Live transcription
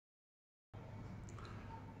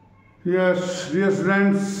Yes, dear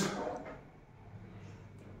students,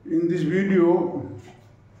 in this video,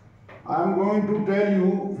 I am going to tell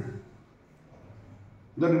you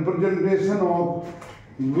the representation of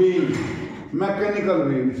wave, mechanical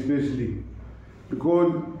wave especially,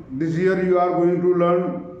 because this year you are going to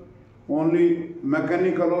learn only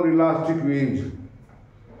mechanical or elastic waves.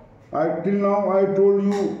 Till now I told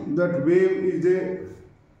you that wave is a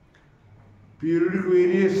periodic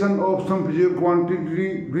variation of some physical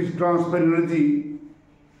quantity which transfer energy,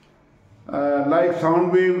 like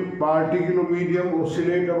sound wave, particle or medium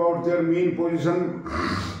oscillate about their mean position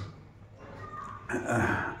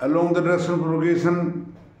along the direction of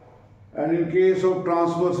propagation, and in case of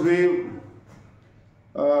transverse wave,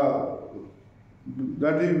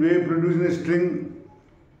 that is wave produced in a string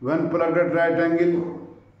when plugged at right angle,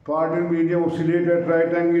 particle medium oscillate at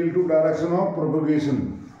right angle to direction of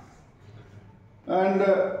propagation. And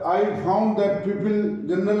I found that people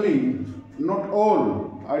generally, not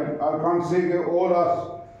all, I can't say that all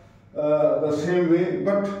are the same way,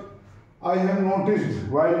 but I have noticed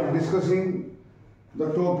while discussing the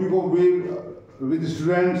topic of wave with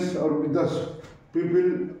students or with the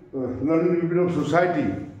people, learning people of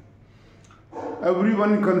society,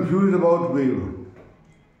 everyone confused about wave.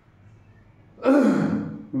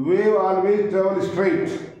 Wave always travels straight.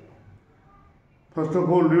 First of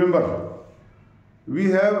all, remember,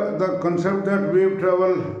 we have the concept that wave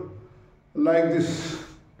travel like this.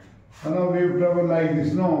 No, wave travel like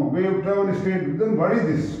this. No, wave travel straight. Then what is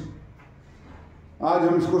this? आज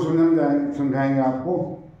हम इसको समझाएंगे आपको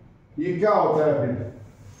ये क्या होता है फिर.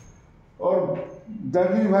 और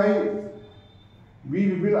that is why we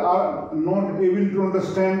people are not able to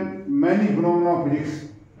understand many phenomena of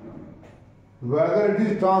physics, whether it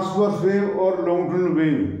is transverse wave or longitudinal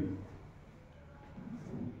wave.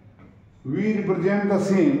 We represent the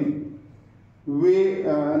same way,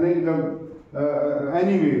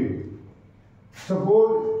 any wave.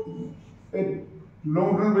 Suppose a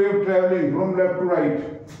longitudinal wave traveling from left to right.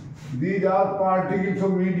 These are particles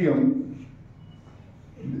of medium,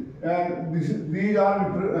 and these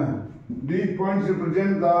points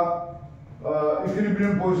represent the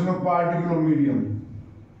equilibrium position of particle of medium.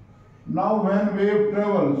 Now, when wave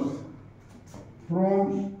travels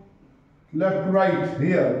from left to right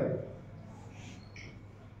here,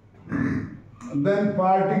 then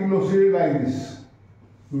particle oscillate like this.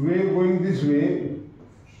 Wave going this way,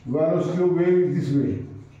 velocity of wave is this way.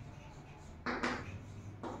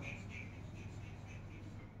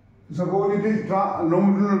 Suppose it is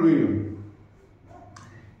longitudinal wave.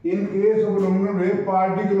 In case of longitudinal wave,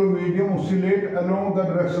 particle of medium oscillate along the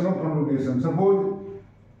direction of propagation. Suppose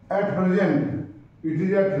at present it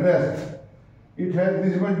is at rest. It has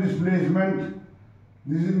this much displacement.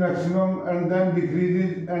 This is maximum, and then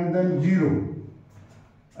decreases, and then zero.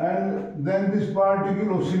 And then this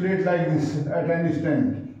particle oscillates like this at an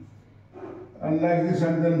instant, and like this,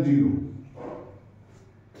 and then zero,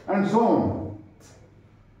 and so on.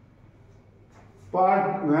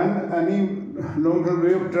 When any longitudinal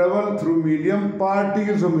wave travel through medium,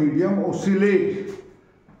 particles of medium oscillate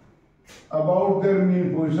about their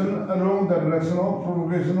mean position along the direction of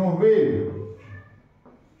propagation of wave.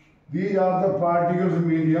 These are the particles of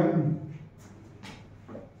medium.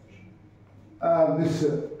 This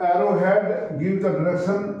arrowhead gives the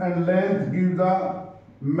direction and length gives the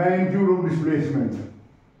magnitude of displacement.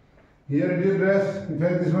 Here it is rest, it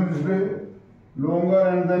has this much displacement, longer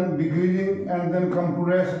and then decreasing and then come to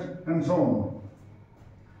rest and so on.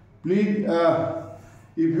 Please,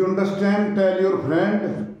 if you understand, tell your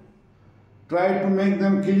friend, try to make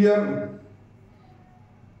them clear,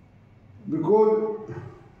 because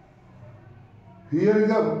here is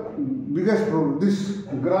the biggest problem. This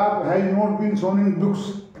graph has not been shown in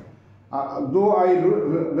books. Though I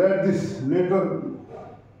read this later,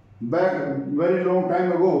 back very long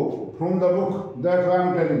time ago from the book, that's why I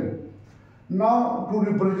am telling. Now, to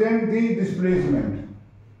represent the displacement,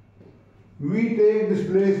 we take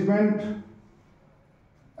displacement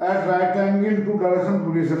at right angle to direction of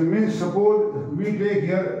propagation. Means suppose we take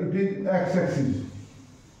here, it is x-axis,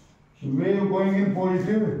 wave going in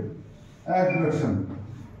positive x direction.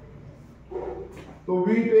 So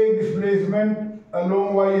we take displacement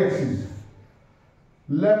along y-axis.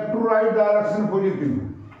 Left to right direction positive,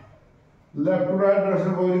 left to right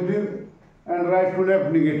direction positive, and right to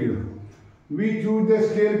left negative. We choose the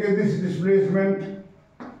scale के this displacement.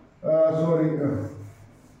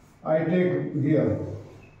 I take here.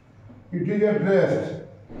 It is at rest.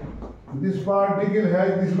 This particle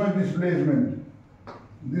has this much displacement.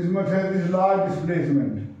 This much has this large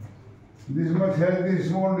displacement. This much has this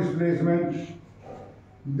small displacement.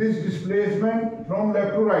 This displacement from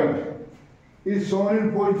left to right is shown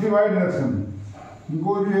in positive y direction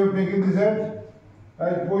because we have taken this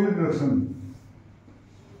as positive direction.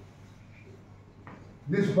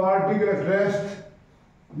 This particle at rest,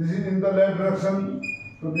 this is in the left direction,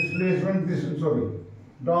 so displacement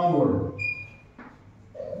downward.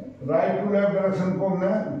 Right to left direction को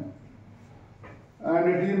हमने and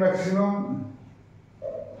it is maximum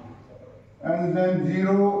and then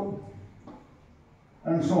 0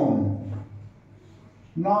 and so on.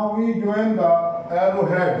 Now we join the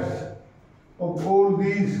arrowheads of all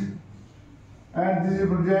these and this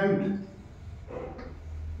represent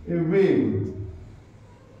a wave.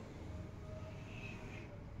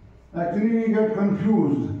 Actually we get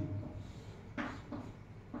confused.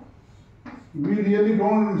 We really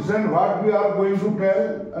don't understand what we are going to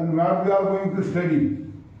tell and what we are going to study.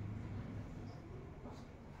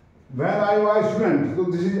 When I was student, so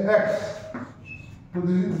this is x, so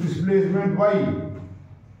this is displacement y.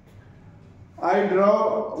 I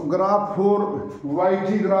draw graph for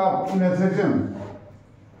yt graph in a section.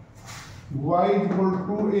 Y is equal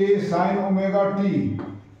to a sine omega t.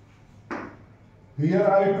 Here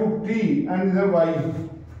I took t and the y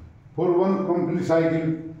for one complete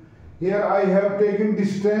cycle. Here I have taken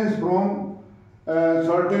distance from a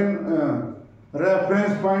certain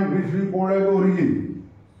reference point which we call as origin.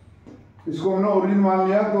 इसको हमने origin मान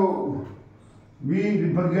लिया तो we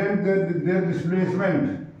represent their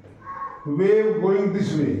displacement wave going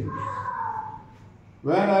this way.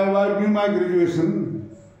 When I was doing my graduation,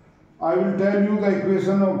 I will tell you the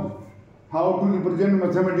equation of how to represent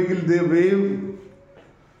mathematically the wave.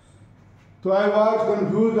 So I was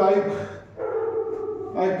confused.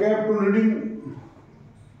 I kept on reading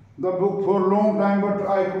the book for a long time, but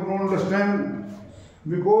I could not understand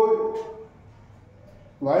because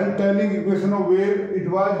while telling equation of wave, it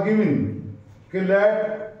was given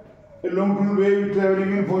that a longitudinal wave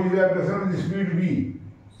traveling in positive direction with speed v.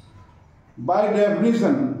 By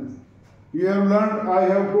definition, you have learned, I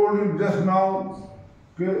have told you just now,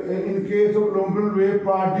 in case of longitudinal wave,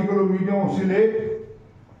 particle or medium oscillate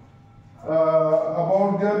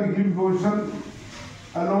about their equilibrium position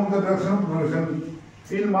along the direction of motion.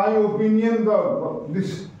 In my opinion,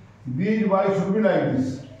 these y should be like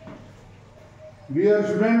this. Dear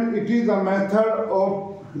student, it is a method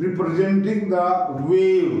of representing the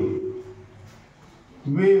wave.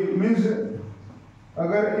 Wave means, if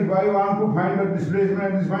I want to find the displacement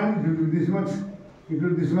at this point, it will be this much, it will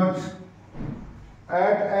be this much.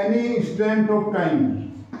 At any instant of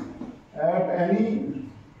time, at any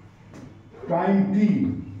time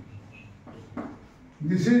t,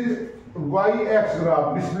 this is y-x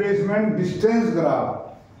graph, displacement distance graph,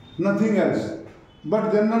 nothing else.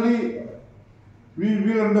 But generally, we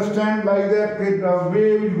will understand like that the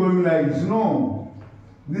wave is going like this. No.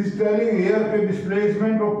 This is telling here the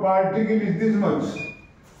displacement of particle is this much.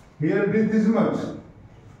 Here it is this much.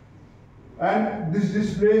 And this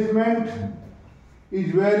displacement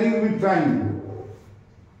is varying with time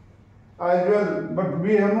as well. But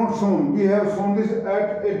we have not shown. We have shown this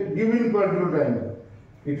at a given particular time.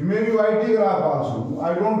 It may be YT graph also.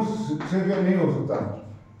 I don't say that nahi ho sakta.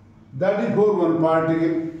 That is for one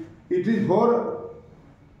particle. It is for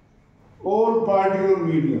all particle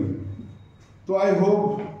medium. So I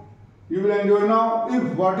hope you will enjoy now.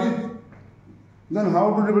 If what is, then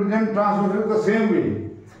how to represent transverse wave the same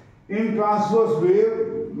way. In transverse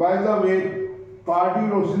wave, by the way,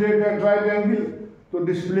 particle oscillate at right angle, so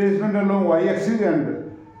displacement along y-axis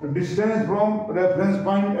and distance from reference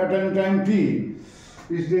point at any time t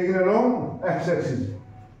is taken along x-axis.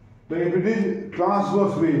 So if it is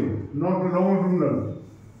transverse wave, not longitudinal,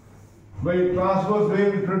 by transverse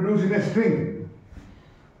wave produced in a string.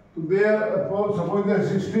 So there, suppose there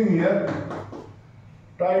is a string here,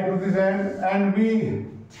 tied to this end, and we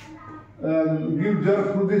give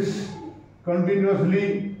jerk to this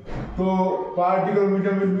continuously. So particle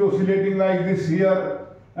medium will be oscillating like this here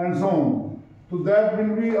and so on. So that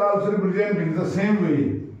will be also represented the same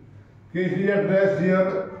way. If we at rest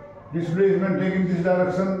here, displacement taking this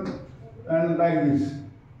direction and like this.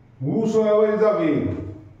 Whosoever is the wave,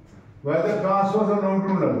 whether transverse or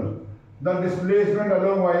longitudinal, the displacement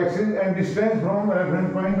along y-axis and distance from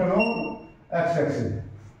reference point along x-axis.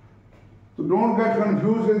 So don't get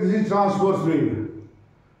confused with this is transverse wave.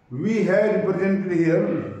 We have represented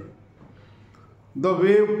here the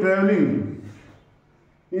wave traveling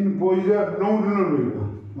in positive longitudinal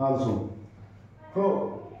wave also. So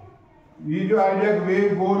ये जो idea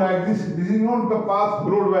wave go like this is not the path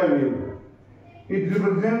followed by wave. It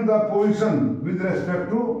represents the position with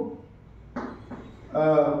respect to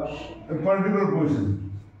a particular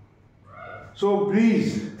position. So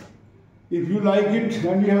please, if you like it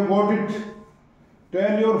and you have got it,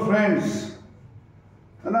 tell your friends.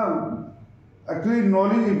 And actually,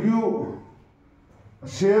 knowledge, if you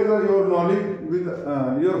share your knowledge with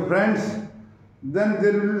your friends, then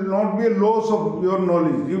there will not be a loss of your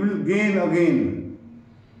knowledge. You will gain again.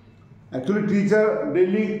 Actually, teacher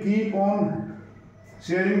daily keep on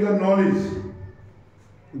sharing the knowledge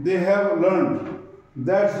they have learned.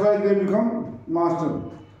 That's why they become master.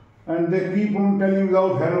 And they keep on telling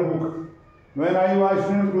without hello book. When I was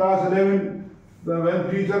in class 11, when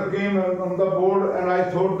teacher came on the board, and I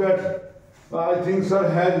thought that I think sir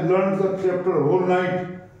has learned the chapter whole night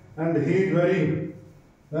and he is very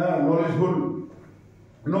knowledgeable.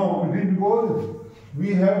 No, it is because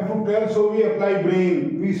we have to tell, so we apply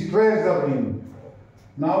brain, we stress the brain.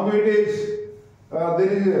 Nowadays, there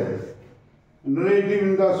is a narrative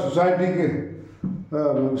in the society,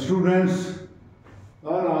 students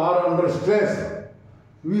are under stress.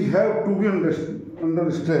 We have to be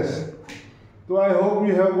under stress. So I hope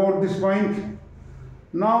you have got this point.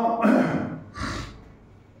 Now,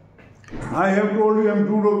 I have told you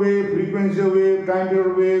amplitude of wave, frequency of wave, time period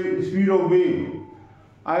of wave, speed of wave.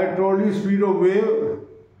 I told you speed of wave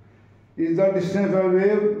is the distance of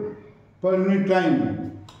wave per unit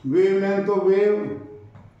time. Wavelength of wave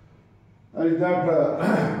is that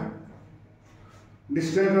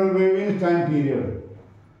distance of wave in time period.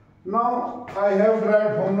 Now I have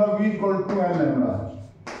derived formula V equal to n lambda.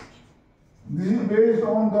 This is based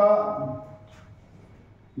on the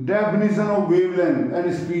definition of wavelength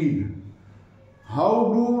and speed.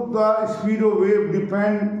 How do the speed of wave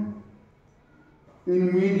depend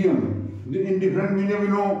in medium? In different medium, you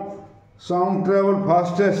know, sound travel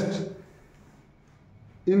fastest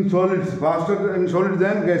in solids, faster in solids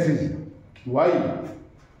than gases. Why?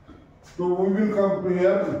 So we will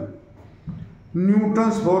compare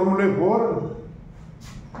Newton's formula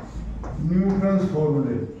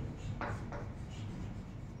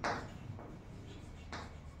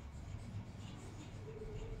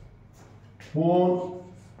for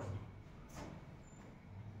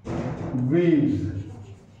waves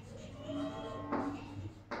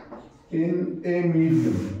in a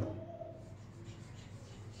medium.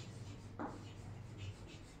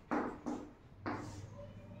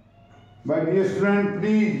 My dear student,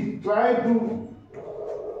 please try to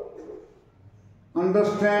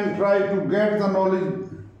understand, try to get the knowledge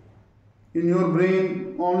in your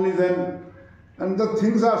brain, only then, and the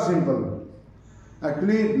things are simple.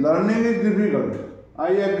 Actually, learning is difficult, I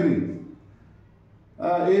agree.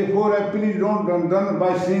 A4 apple is not done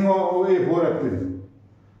by seeing A4 apple.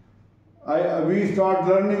 We start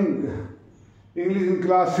learning English in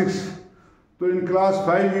class 6. So in class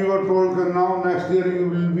 5 we were told that now next year you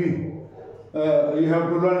will be, you have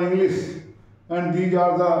to learn English, and these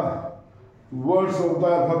are the words of the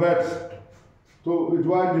alphabets. So it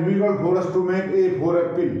was difficult for us to make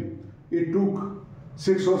A4 apple. It took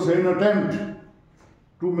 6 or 7 attempts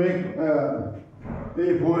to make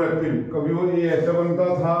A4 apple. कभी वो ये ऐसा बनता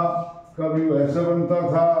था, कभी वो ऐसा बनता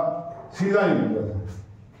था, सीधा ही बनता था.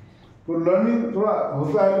 तो लर्निंग थोड़ा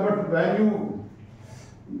होता है, but when you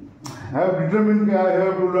have determined that I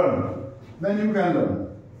have to learn, then you can learn,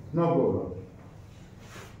 no problem.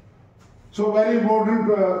 So very important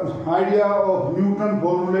idea of Newton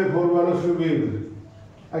formula for velocity waves.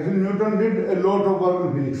 Actually, Newton did a lot of work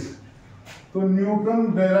in physics. So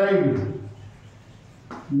Newton derived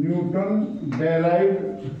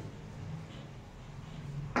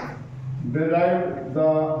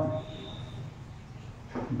the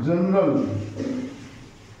general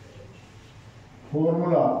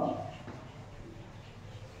formula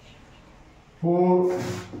for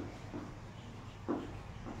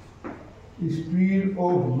speed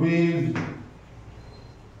of waves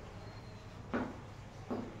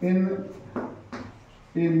in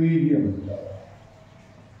a medium.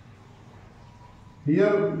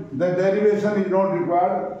 Here the derivation is not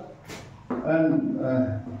required, and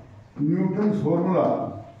Newton's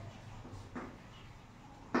formula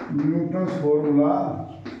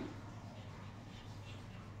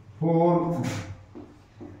for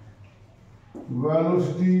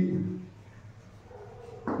velocity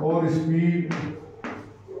or speed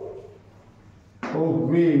of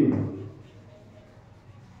wave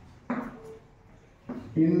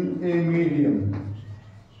in a medium.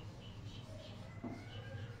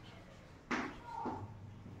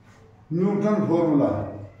 Newton formula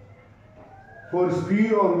for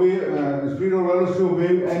speed or velocity of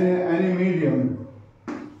wave in any medium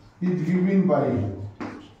is given by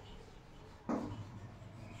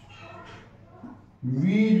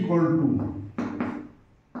V equal to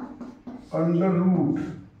under root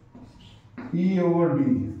E over D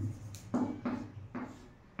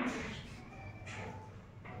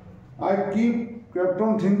I kept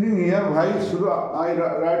on thinking here, why should I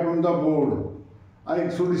write on the board? I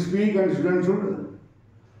should speak and students should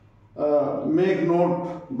make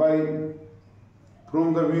note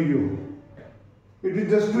from the video. It is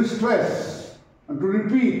just to stress and to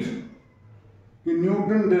repeat.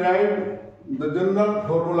 Newton derived the general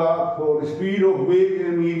formula for speed of wave in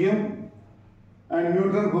a medium and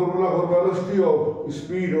Newton formula for velocity of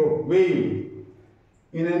speed of wave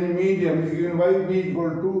in any medium is given by v equal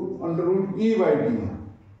to under root E by d.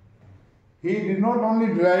 He did not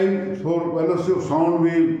only derive for velocity of sound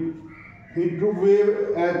wave, he took wave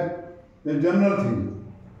as a general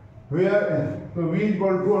thing, where v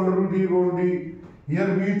equal to under root E by d. Here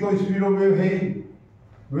v to speed of wave hai,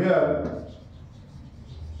 where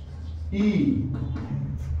E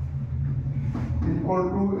is equal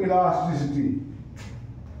to elasticity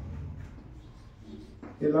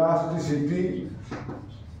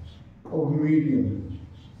of medium,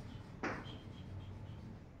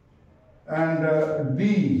 and D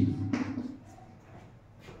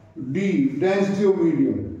density of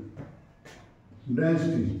medium,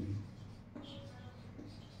 density.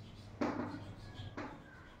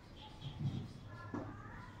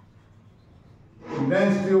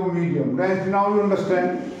 Density of medium. Density, now you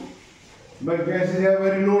understand, but gases have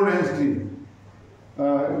very low density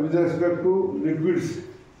with respect to liquids,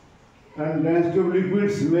 and density of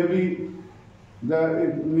liquids may be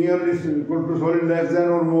nearly equal to solid, less than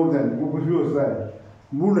or more than. कुछ भी होता है.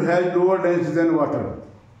 Wood has lower density than water.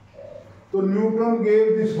 So Newton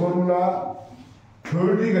gave this formula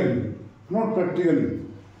theoretically, not practically.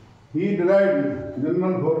 He derived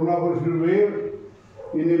general formula for speed wave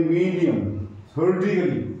in a medium.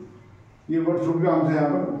 Theoretically, ये word should be हमसे यहाँ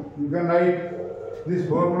पर. You can write this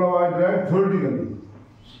formula I derived theoretically.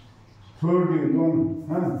 Theoretically, don't,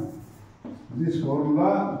 this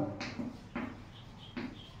formula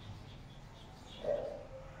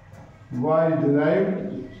was derived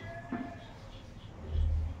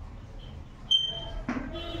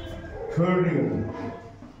theoretically.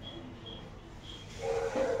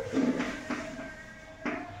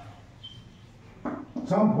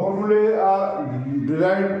 Some formulae are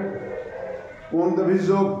derived on the basis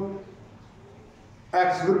of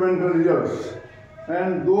experimental results,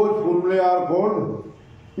 and those formulae are called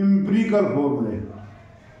empirical formulae.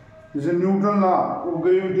 This is Newton's law of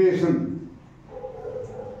gravitation.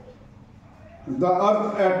 The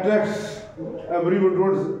earth attracts everywhere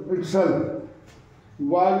towards itself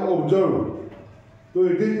while observed. So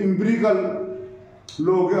it is empirical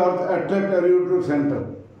law that earth attracts everywhere to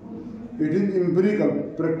center. It is empirical.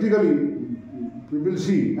 Practically, people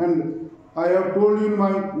see, and I have told you in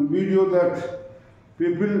my video that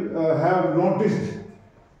people have noticed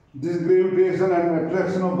this gravitation and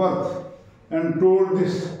attraction of Earth and told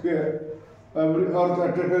this Earth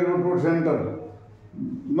attracted toward center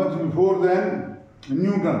much before than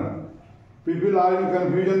Newton. People are in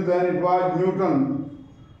confusion that it was Newton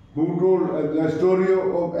who told the story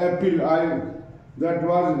of apple that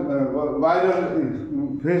was viral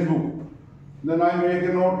in Facebook. Then I make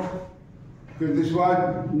a note that this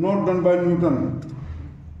was not done by Newton.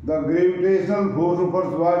 The gravitational force of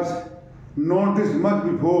Earth was noticed much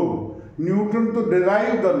before Newton to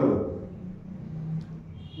derive the law.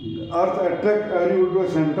 Earth attract everywhere to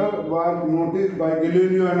a center was noticed by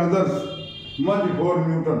Galileo and others much before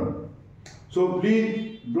Newton. So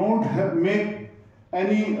please don't make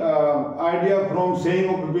any idea from saying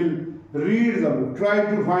of people. Read the book.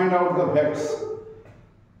 Try to find out the facts.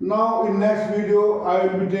 Now in next video I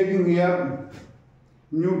will be taking here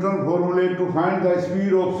Newton formula to find the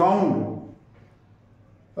speed of sound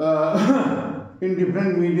in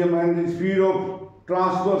different medium and the speed of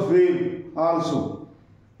transverse wave also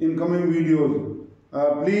in coming videos.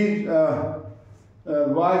 Please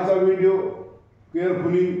watch the video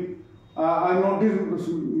carefully. I notice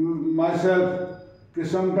myself that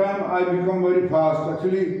sometimes I become very fast.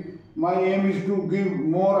 Actually, my aim is to give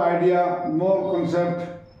more idea, more concept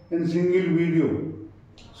in single video,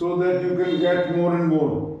 so that you can get more and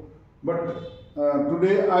more. But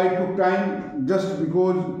today I took time just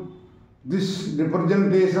because this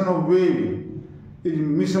representation of wave is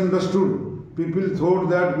misunderstood. People thought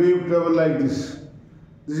that wave travel like this.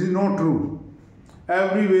 This is not true.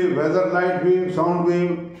 Every wave, whether light wave, sound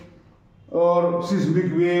wave, or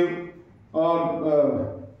seismic wave,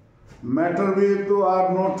 or matter wave, too,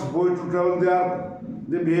 are not going to travel.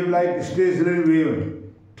 They behave like stationary wave.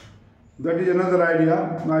 That is another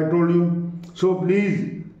idea I told you. So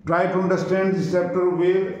please try to understand this chapter of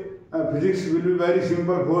wave. Physics will be very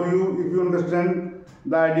simple for you if you understand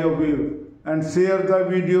the idea of wave. And share the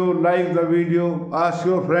video, like the video, ask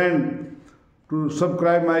your friend to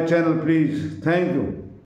subscribe my channel, please. Thank you.